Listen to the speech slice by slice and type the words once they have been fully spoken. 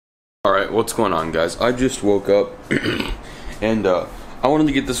Alright, what's going on, guys? I just woke up and I wanted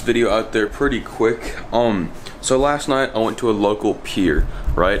to get this video out there pretty quick. So last night I went to a local pier,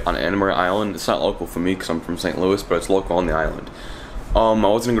 right, on Anna Maria Island. It's not local for me because I'm from St. Louis, but it's local on the island. I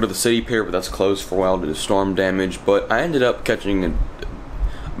was gonna go to the city pier, but that's closed for a while due to storm damage. But I ended up catching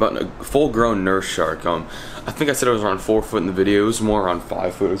about a full-grown nurse shark. I think I said it was around 4 foot in the video. It was more around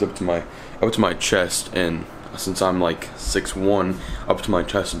 5 foot. It was up to my chest, and since I'm like 6'1", up to my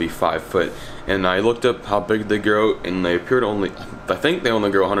chest would be 5 foot. And I looked up how big they grow, and they appear to I think they only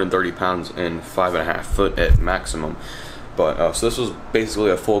grow 130 pounds and 5.5 foot at maximum. But so this was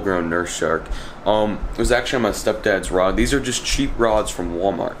basically a full-grown nurse shark. It was actually on my stepdad's rod. These are just cheap rods from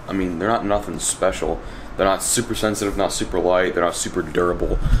Walmart. I mean, they're not nothing special. They're not super sensitive, not super light, they're not super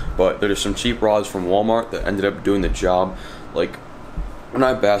durable, but they're just some cheap rods from Walmart that ended up doing the job. Like, when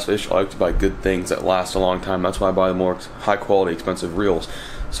I bass fish, I like to buy good things that last a long time. That's why I buy the more high quality, expensive reels,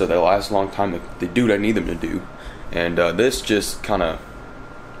 so they last a long time. They do what I need them to do. And this just kind of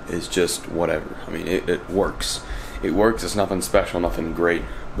is just whatever. I mean, it works. It works. It's nothing special, nothing great,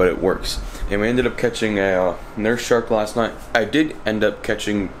 but it works. And we ended up catching a nurse shark last night. I did end up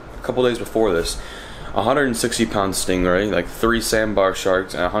catching, a couple days before this, a 160 pound stingray, like 3 sandbar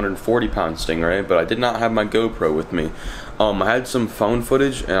sharks and a 140 pound stingray, but I did not have my GoPro with me. I had some phone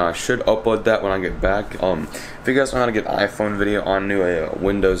footage, and I should upload that when I get back. If you guys know how to get iPhone video onto a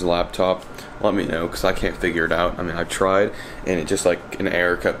Windows laptop, let me know, because I can't figure it out. I mean, I tried, and it just like an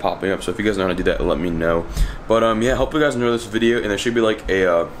error kept popping up, so if you guys know how to do that, let me know. But yeah, hope you guys enjoy this video, and there should be like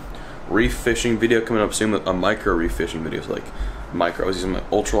a reef fishing video coming up soon, with a micro reef fishing video, so like micro. I was using my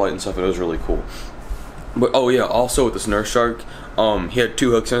ultralight and stuff, and it was really cool. But oh yeah, also with this nurse shark, he had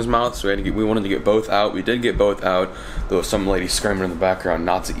 2 hooks in his mouth, so we wanted to get both out. We did get both out. There was some lady screaming in the background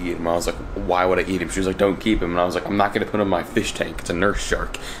not to eat him. I was like, why would I eat him? She was like, don't keep him. And I was like, I'm not going to put him in my fish tank. It's a nurse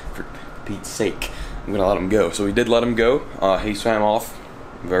shark. For Pete's sake, I'm going to let him go. So we did let him go. He swam off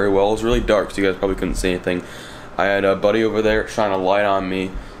very well. It was really dark, so you guys probably couldn't see anything. I had a buddy over there shining a light on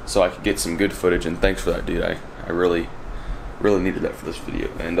me so I could get some good footage, and thanks for that, dude. I really needed that for this video,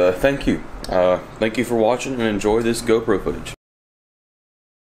 and thank you for watching, and enjoy this GoPro footage.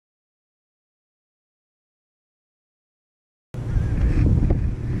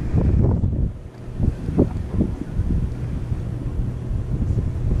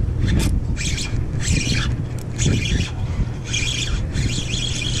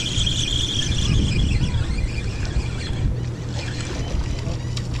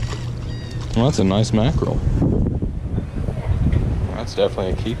 Well, that's a nice mackerel. That's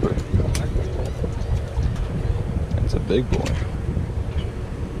definitely a keeper. That's a big boy.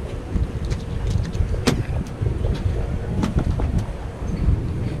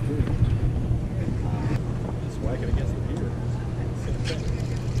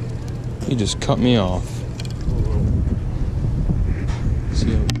 He just cut me off.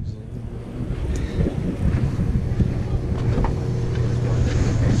 See how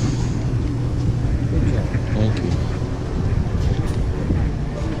thank you.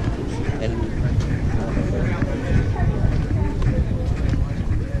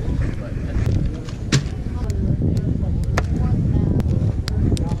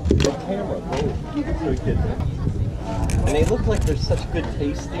 And they look like they're such good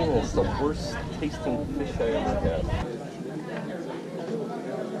tasting, and it's the worst tasting fish I ever had.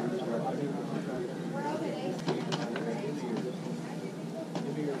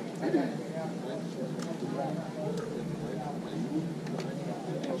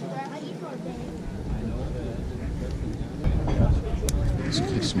 Let's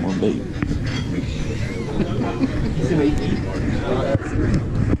get some more bait.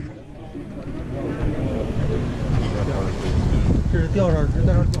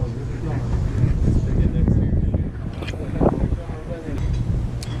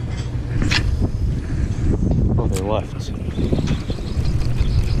 Oh, they left.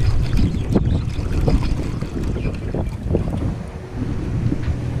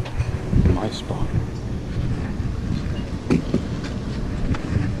 My spot.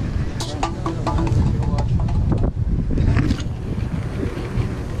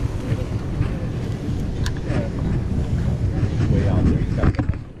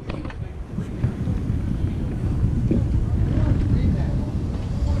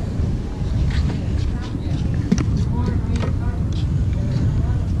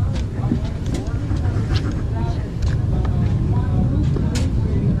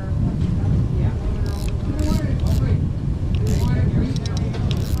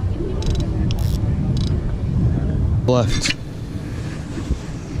 Left.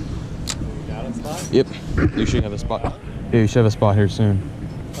 Got a spot? Yep. You should have a spot. Yeah, you should have a spot here soon.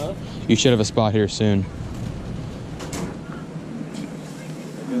 Huh? You should have a spot here soon.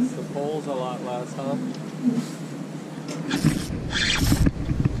 I guess the pole's a lot less, huh?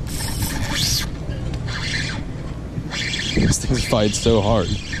 This thing fights so hard.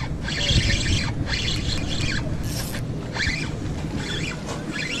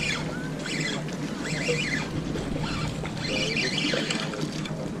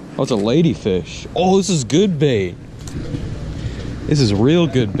 Oh, it's a ladyfish. Oh, this is good bait. This is real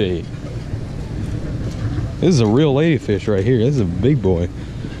good bait. This is a real ladyfish right here. This is a big boy.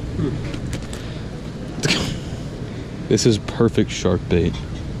 This is perfect shark bait.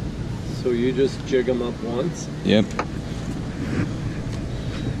 So you just jig them up once? Yep.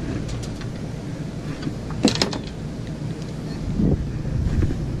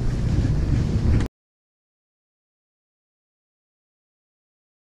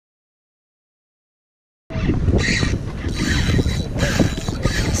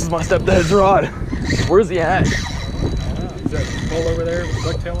 This is my stepdad's rod. Where's he at? Is that pole over there with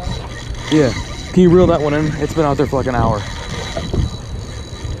the ducktail on it? Yeah. Can you reel that one in? It's been out there for like an hour.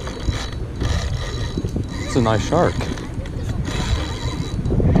 It's a nice shark.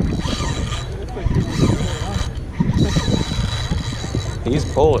 He's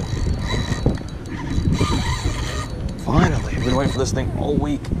pulling. Finally, I've been waiting for this thing all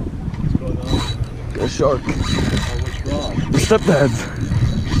week. What's going on? Good shark. Oh, which rod? Your stepdad's.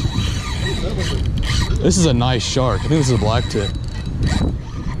 This is a nice shark. I think this is a black tip.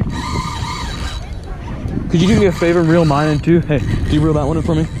 Could you do me a favor and reel mine in too? Hey, do you reel that one in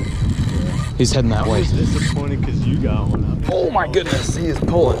for me? He's heading that way. I'm just disappointed because you got one up. Oh my goodness, he is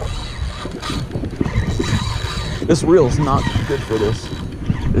pulling. This reel is not good for this.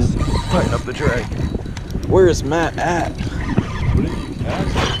 Just tighten up the drag. Where is Matt at? What did you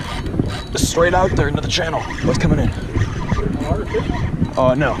catch? Straight out there into the channel. What's coming in?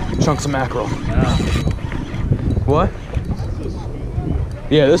 No, chunks of mackerel. What?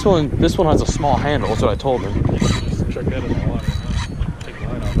 Yeah, this one has a small handle. That's what I told him. Just check that in the water. Take the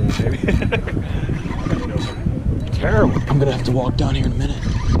line off of it, maybe. Terrible. I'm gonna have to walk down here in a minute.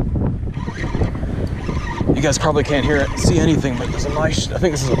 You guys probably can't hear it, see anything, but there's a nice, I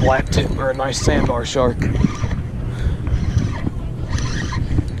think this is a black tip or a nice sandbar shark.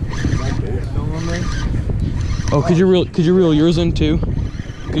 Oh, could you reel yours in too?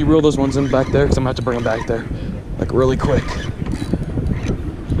 Could you reel those ones in back there? Because I'm gonna have to bring them back there, like really quick.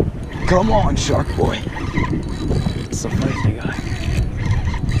 Come on, shark boy. It's a feisty guy.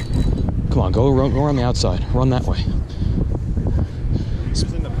 Come on, go around the outside. Run that way.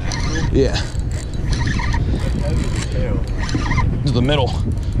 Yeah. To the middle.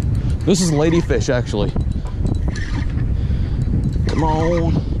 This is ladyfish, actually. Come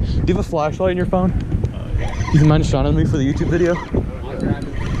on. Do you have a flashlight in your phone? You mind shining me for the YouTube video?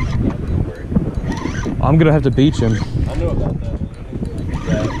 I'm gonna have to beach him. I know about that.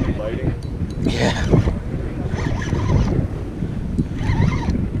 That lighting. Yeah.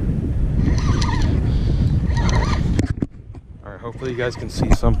 All right, hopefully you guys can see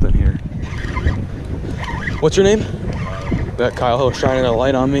something here. What's your name? Bet Kyle Hill shining a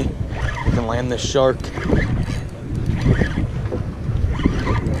light on me. We can land this shark.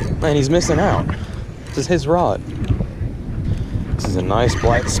 Man, he's missing out. This is his rod. This is a nice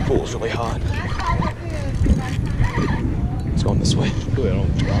black spool. It's really hot. It's going this way.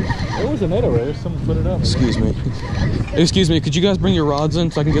 There was a net over there. Someone put it up. Excuse me. Excuse me, could you guys bring your rods in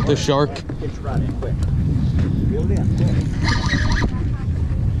so I can get this shark?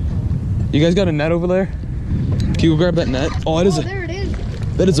 You guys got a net over there? Can you grab that net? Oh, it is a, there it is.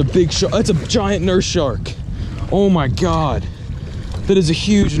 that is a big shark. That's a giant nurse shark. Oh my God. That is a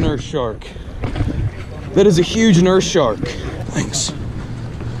huge nurse shark. That is a huge nurse shark. Thanks.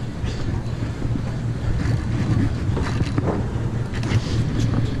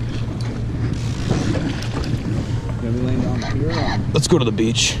 Let's go to the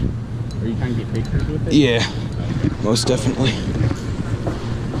beach. Are you trying to get pictures with it? Yeah, most definitely.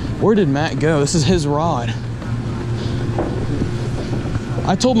 Where did Matt go? This is his rod.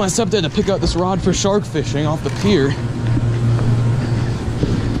 I told my stepdad to pick up this rod for shark fishing off the pier.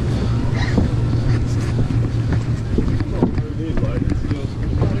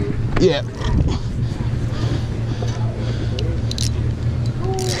 Yeah.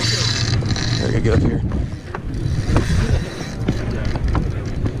 There, we go, get up here.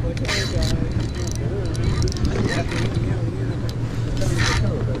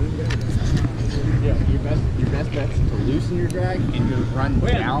 Your best bet is to loosen your drag and go run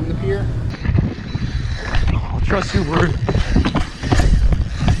down the pier. I'll trust your word.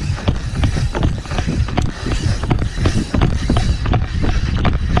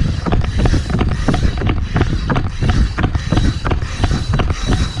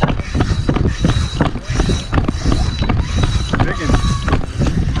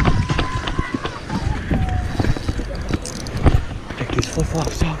 flip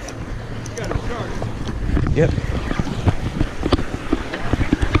flops off. Yep.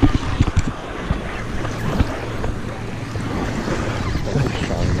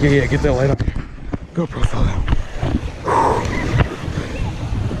 Yeah, get that light on. Go profile out.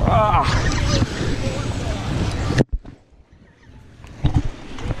 Ah.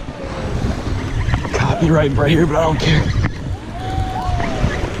 Copyright right here, but I don't care.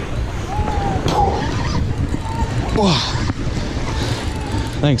 Oh.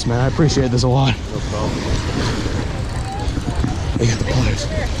 Thanks, man. I appreciate this a lot. No problem. They got the pliers.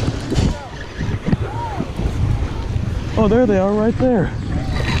 Oh, there they are, right there.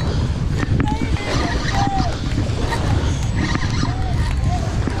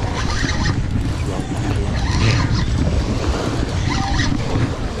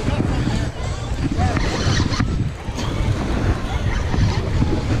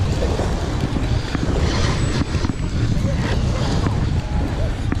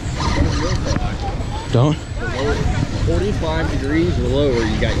 Don't? 45 degrees or lower,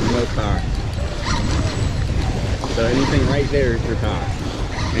 you got your no power. So anything right there is your power.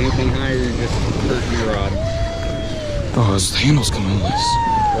 Anything higher, you're just hurting your rod. Oh, his handle's coming loose.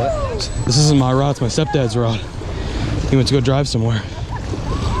 What? This isn't my rod, it's my stepdad's rod. He went to go drive somewhere.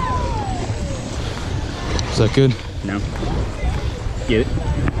 Is that good? No. Get it?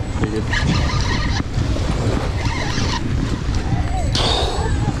 You're good.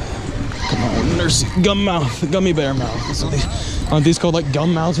 Come on, nurse, gum mouth, gummy bear mouth. Aren't these called like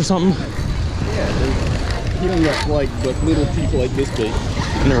gum mouths or something? Yeah, you don't got like but little teeth like this big.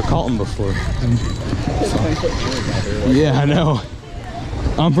 I've never caught them before. Yeah, I know.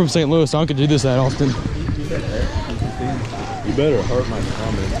 I'm from St. Louis, so I don't get to do this that often. You better heart my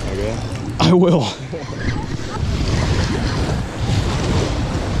comment, okay? I will.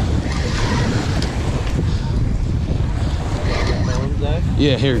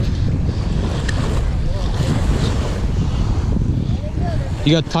 Yeah, here.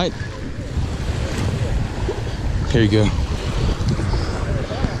 You got tight? Here you go.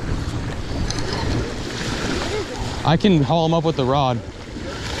 I can haul them up with the rod.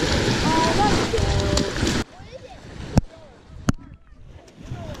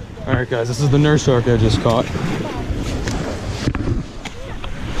 All right, guys, this is the nurse shark I just caught.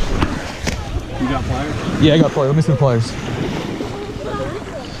 You got pliers? Yeah, I got pliers. Let me see the pliers.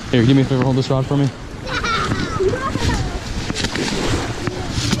 Here, give me a favor, hold this rod for me.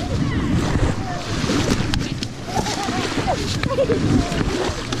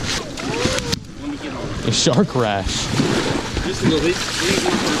 A shark rash. Just a little bit.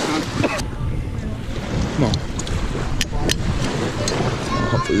 Come on.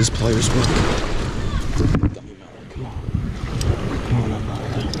 Hopefully this pliers work. Come on. Come on up.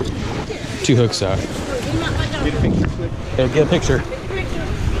 2 hooks out. Get a picture quick. Okay, get a picture.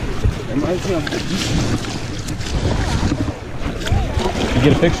 You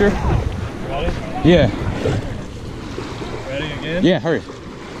get a picture? Ready? Yeah. Ready again? Yeah, hurry.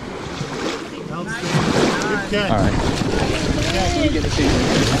 All right.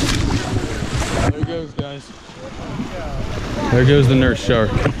 There goes, guys. There goes the nurse shark.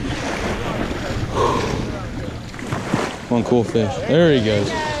 One cool fish. There he goes.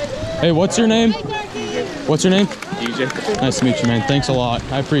 Hey, what's your name? What's your name? DJ. Nice to meet you, man. Thanks a lot.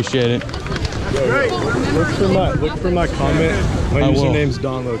 I appreciate it. Look for my comment. My I will. username's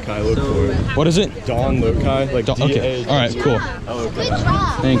Don Lokai. Look for it. What is it? Don Lokai, like Okay. All right, cool.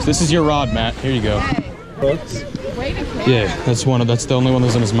 Thanks. This is your rod, Matt. Here you go. Hooks. Yeah, that's the only one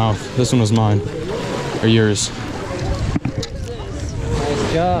that's in his mouth. This one was mine. Or yours.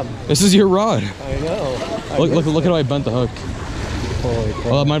 Nice job. This is your rod. I know. Look at how I bent the hook. Holy crap.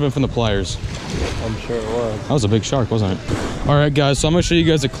 Well, that might have been from the pliers. I'm sure it was. That was a big shark, wasn't it? All right, guys, so I'm gonna show you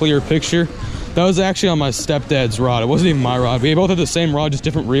guys a clear picture. That was actually on my stepdad's rod. It wasn't even my rod. We both had the same rod, just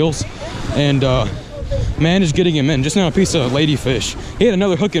different reels. And managed getting him in, just on a piece of ladyfish. He had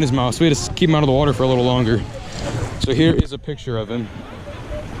another hook in his mouth, so we had to keep him out of the water for a little longer. So here is a picture of him.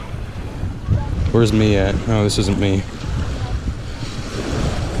 Where's me at? Oh, this isn't me.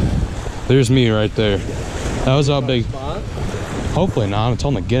 There's me right there. That was how big. Hopefully not. I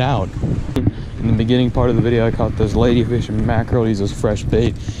told him to get out. In the beginning part of the video, I caught those ladyfish and mackerel. These as fresh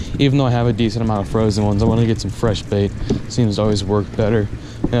bait. Even though I have a decent amount of frozen ones, I wanted to get some fresh bait. Seems to always work better.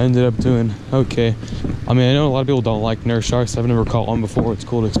 And I ended up doing okay. I mean, I know a lot of people don't like nurse sharks. I've never caught one before. It's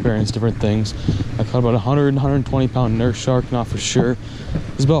cool to experience different things. I caught about 100, 120 pound nurse shark, not for sure.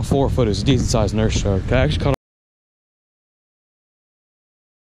 It's about 4 foot. It's a decent sized nurse shark. I actually caught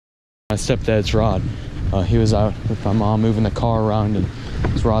my stepdad's rod. He was out with my mom moving the car around and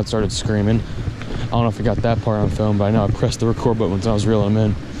his rod started screaming. don't know if I got that part on film, but I know I pressed the record button once I was reeling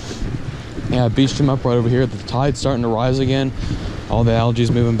them in. Yeah, I beached them up right over here. The tide's starting to rise again. All the algae's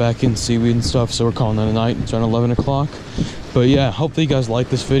moving back in, seaweed and stuff, so we're calling that a night. It's around 11 o'clock. But yeah, hopefully you guys like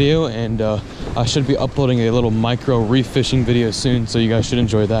this video, and I should be uploading a little micro reef fishing video soon, so you guys should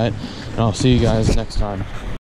enjoy that. And I'll see you guys next time.